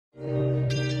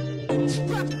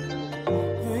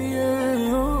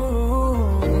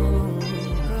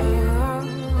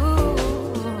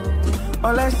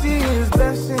All I see is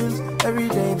blessings. Every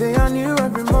day they are new,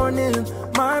 every morning.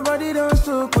 My body don't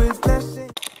soak with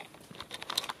blessings.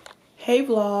 Hey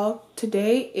vlog,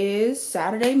 today is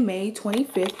Saturday, May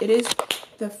 25th. It is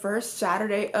the first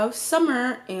Saturday of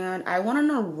summer and I went on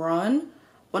a run.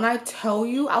 When I tell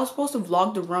you, I was supposed to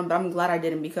vlog the run, but I'm glad I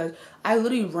didn't because I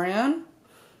literally ran.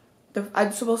 I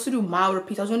was supposed to do mile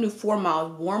repeats. I was going to do 4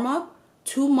 miles warm up,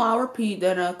 2 mile repeat,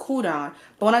 then a cool down.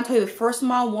 But when I tell you the first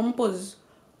mile warm up was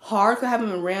hard because I haven't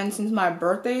been ran since my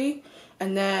birthday,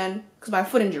 and then because my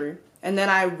foot injury, and then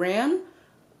I ran,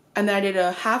 and then I did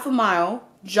a half a mile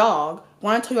jog.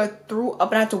 When I tell you I threw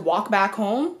up and I had to walk back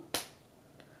home,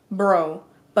 bro.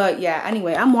 But yeah,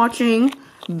 anyway, I'm watching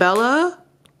Bella's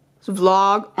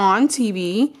vlog on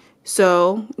TV,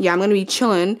 so yeah, I'm gonna be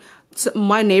chilling. So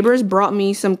my neighbors brought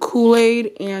me some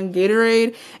Kool-Aid and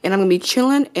Gatorade, and I'm gonna be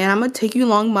chilling, and I'm gonna take you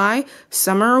along my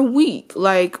summer week,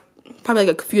 like probably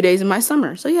like a few days in my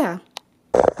summer. So yeah.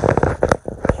 Hey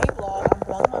vlog, I'm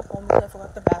vlogging my phone because I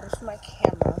forgot the batteries for my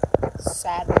camera.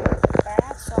 Sadly, but I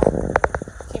have some.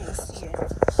 Can't even see it.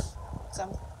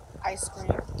 Some ice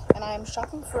cream, and I am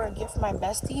shopping for a gift for my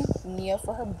bestie Nia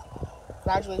for her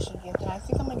graduation gift, and I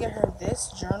think I'm gonna get her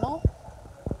this journal,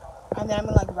 and then I'm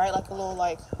gonna like write like a little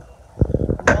like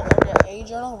note in the A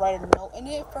journal, write a note in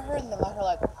it for her, and then let her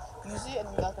like use it, and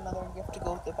then like another gift to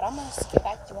go with it. But I'm gonna get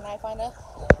back to you when I find a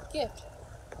gift.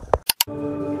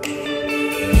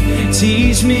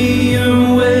 Teach me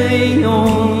your way,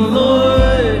 oh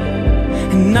Lord,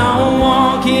 and I will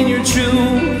walk in your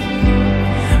truth.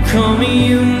 Come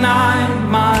unite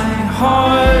my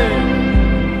heart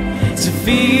to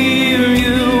fear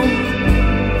you,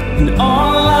 and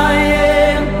all I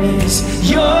am is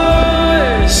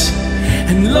yours,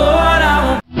 and Lord I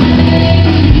will.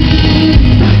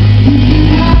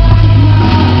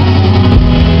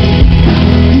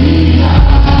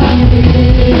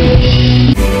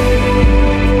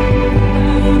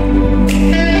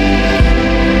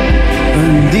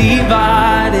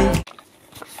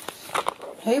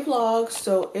 Hey vlog,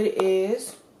 so it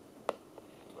is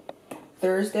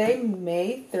Thursday,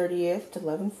 May 30th,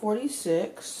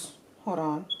 11:46. Hold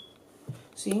on.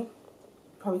 See?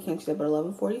 Probably can't see that, but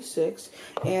 11:46.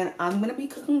 And I'm going to be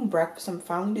cooking breakfast. I'm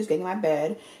finally just getting my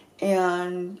bed.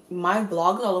 And my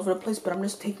vlog is all over the place, but I'm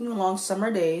just taking along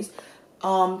summer days.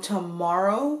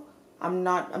 Tomorrow, I'm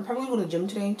probably going to go to the gym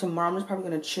today. Tomorrow, I'm just probably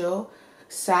going to chill.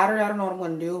 Saturday, I don't know what I'm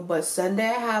going to do, but Sunday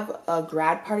I have a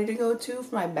grad party to go to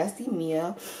for my bestie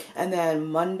Mia, and then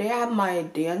Monday I have my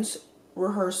dance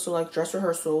rehearsal, like dress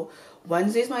rehearsal.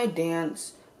 Wednesday's my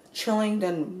dance, chilling.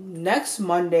 Then next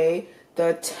Monday,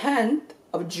 the 10th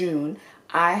of June,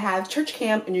 I have church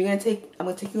camp, and I'm going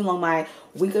to take you along my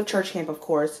week of church camp, of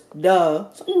course, duh.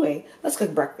 So anyway, let's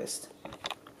cook breakfast.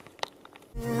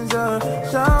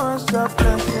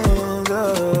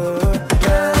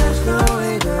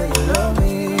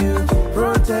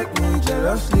 Protect me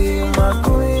jealously, my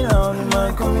going out and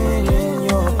my coming in.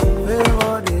 Your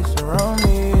favor, they surround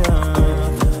me,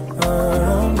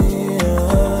 around me.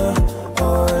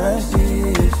 All I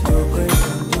see is your grace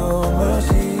and your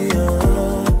mercy.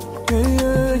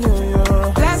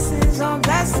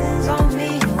 Blessings on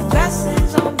me,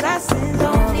 blessings on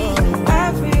me.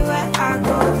 Everywhere I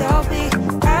go, there'll be.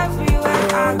 Everywhere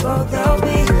I go, there'll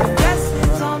be.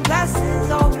 Blessings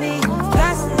on me,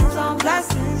 blessings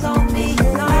on me.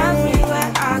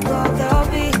 Everywhere I go, there'll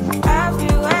be.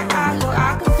 Everywhere I go,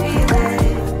 I can feel it.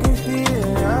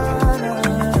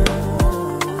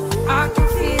 I can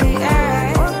feel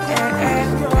it.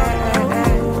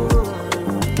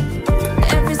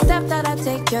 Every step that I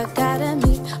take, you're guiding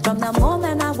me. From the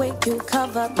moment I wake, you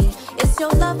cover me. It's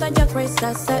your love and your grace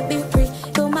that set me free.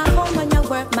 You're my home and your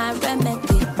word, my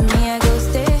remedy. Me, I go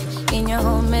stay in your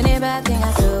home, any bad thing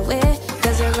I throw away.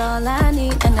 Cause you're all I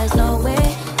need, and there's no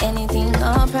way anything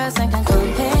or person can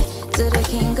compare to the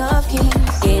King of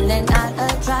Kings. In and out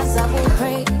of trials I will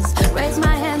praise. Raise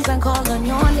my hands and call on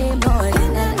your name, Lord.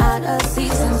 In and out of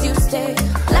seasons you stay,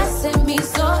 blessing me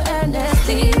so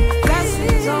earnestly.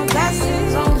 Blessings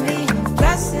on me,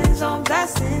 blessings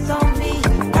on me.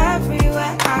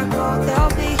 Everywhere I go there'll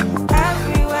be.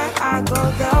 Everywhere I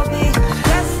go there'll be.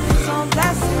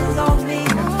 Blessings on me,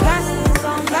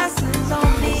 blessings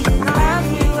on me.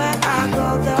 Everywhere I go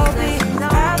there'll be.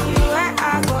 Everywhere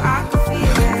I go I can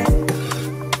feel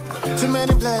it. Too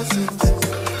many blessings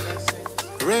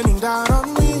raining down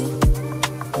on me.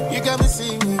 You got me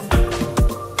singing.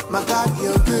 My God,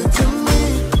 you're good to me.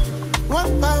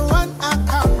 One by one I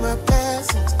count my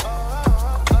blessings.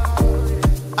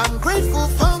 I'm grateful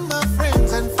for my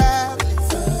friends and family.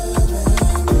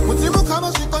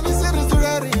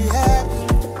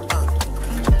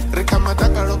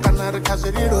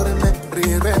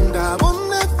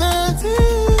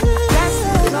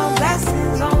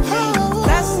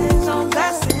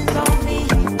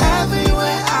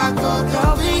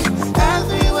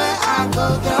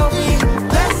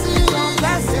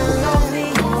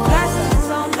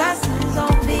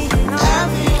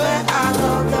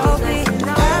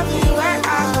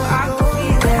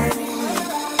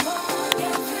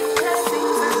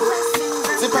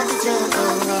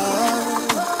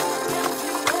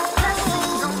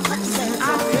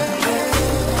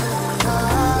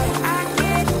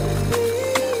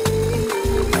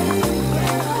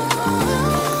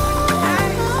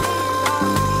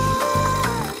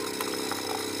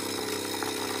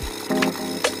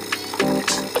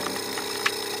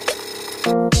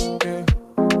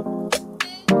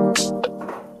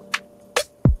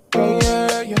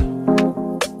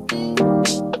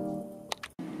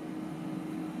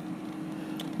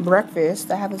 breakfast.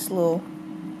 I have this little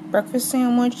breakfast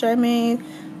sandwich I made,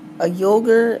 a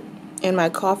yogurt, and my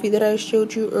coffee that I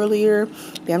showed you earlier.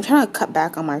 Yeah, I'm trying to cut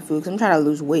back on my food because I'm trying to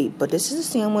lose weight. But this is a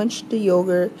sandwich, the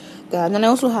yogurt, that, and then I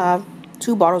also have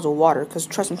 2 bottles of water because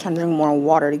trust me, I'm trying to drink more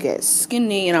water to get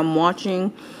skinny, and I'm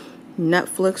watching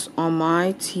Netflix on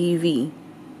my TV.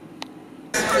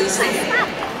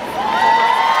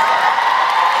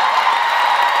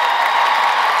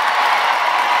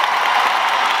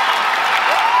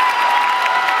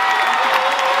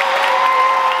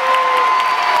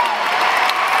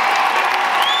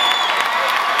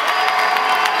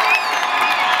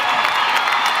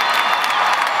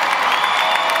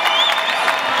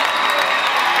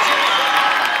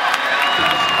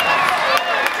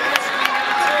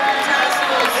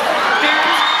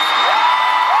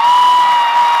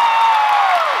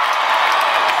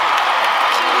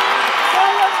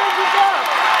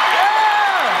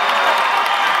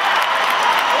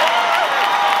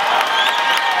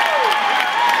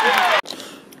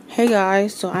 Hey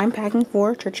guys, so I'm packing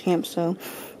for church camp. So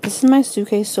this is my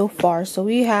suitcase so far. So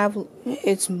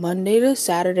it's Monday to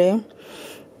Saturday.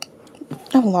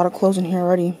 I have a lot of clothes in here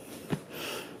already.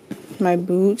 My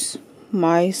boots,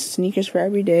 my sneakers for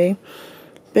every day,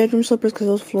 bedroom slippers because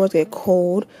those floors get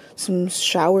cold, some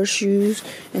shower shoes,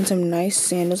 and some nice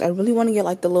sandals. I really want to get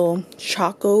like the little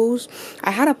chacos. I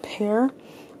had a pair,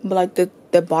 but like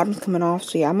the bottom's coming off.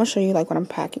 So yeah, I'm gonna show you like what I'm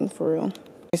packing for real.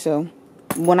 So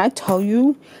when I tell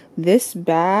you this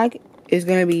bag is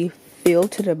gonna be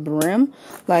filled to the brim,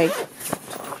 like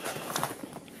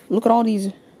look at all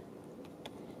these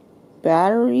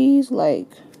batteries. Like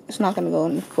it's not gonna go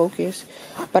into focus,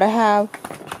 but I have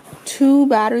 2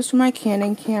 batteries for my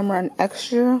Canon camera, an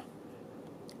extra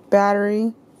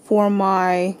battery for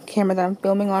my camera that I'm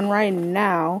filming on right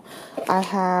now. I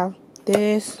have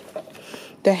the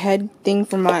head thing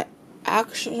for my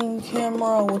action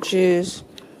camera, which is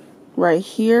right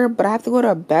here, but I have to go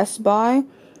to Best Buy.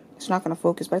 It's not gonna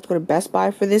focus, but I have to go to Best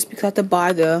Buy for this because I have to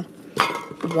buy the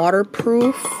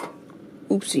waterproof.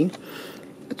 Oopsie,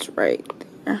 it's right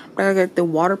there. I gotta get the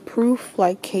waterproof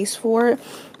like case for it.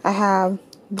 I have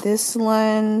this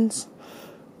lens,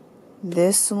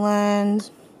 this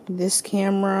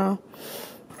camera.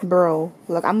 Bro,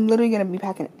 like I'm literally gonna be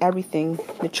packing everything,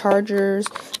 the chargers,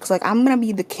 because like I'm gonna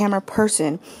be the camera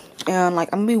person, and like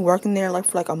I'm gonna be working there like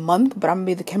for like a month, but I'm gonna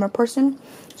be the camera person,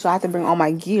 so I have to bring all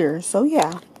my gear. So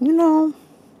yeah, you know,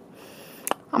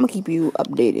 I'm gonna keep you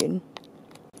updated.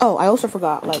 Oh, I also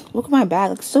forgot, like look at my bag,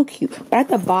 it's so cute, but I have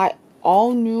to buy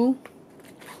all new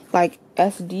like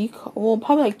well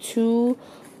probably like 2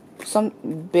 some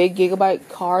big gigabyte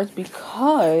cards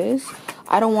because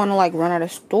I don't want to like run out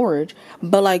of storage.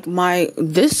 But like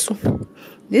this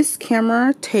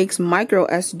camera takes micro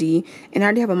SD, and I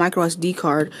already have a micro SD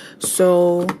card,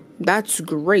 so that's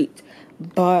great.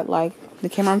 But like the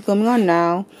camera I'm filming on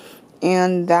now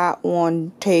and that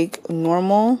one take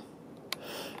normal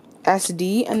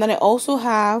SD, and then I also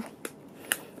have,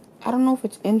 I don't know if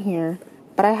it's in here,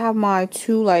 but I have my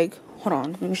 2 like, hold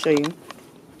on, let me show you.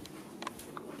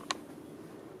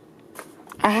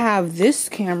 I have this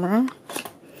camera,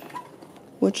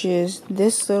 which is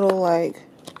this little like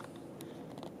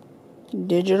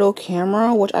digital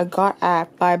camera, which I got at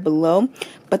Five Below,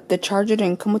 but the charger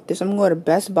didn't come with this. I'm gonna go to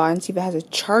Best Buy and see if it has a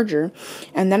charger.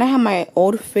 And then I have my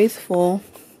Old Faithful,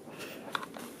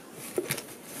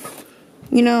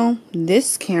 you know,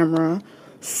 this camera.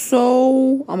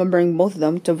 So I'm gonna bring both of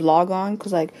them to vlog on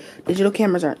because like digital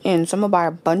cameras aren't in. So I'm gonna buy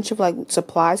a bunch of like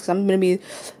supplies because I'm gonna be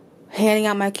handing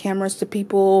out my cameras to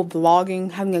people,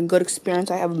 vlogging, having a good experience.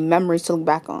 I have memories to look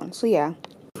back on. So yeah.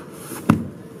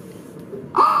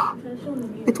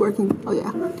 It's working. Oh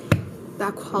yeah.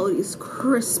 That quality is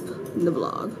crisp in the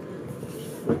vlog.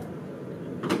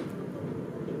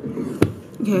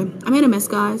 Okay, I made a mess,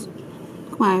 guys.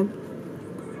 My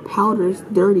powder's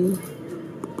dirty.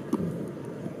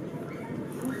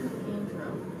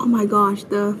 Oh my gosh,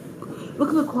 look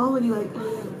at the quality, like,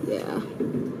 yeah.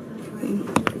 Okay.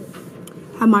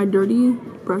 Have my dirty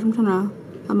brush. I'm trying to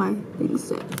have my thing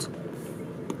set.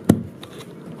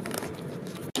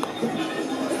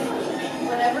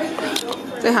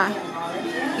 Say hi.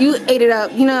 You ate it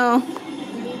up, you know.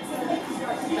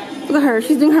 Look at her.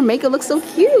 She's doing her makeup. Looks so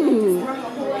cute.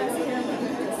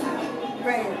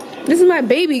 This is my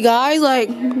baby, guys. Like,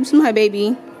 this is my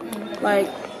baby. Like,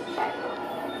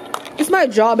 it's my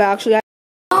job, actually.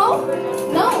 No,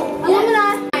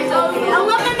 alumni.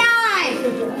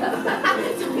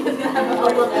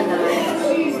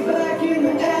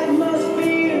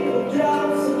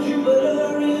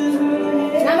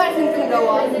 Now my thing's gonna go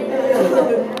on.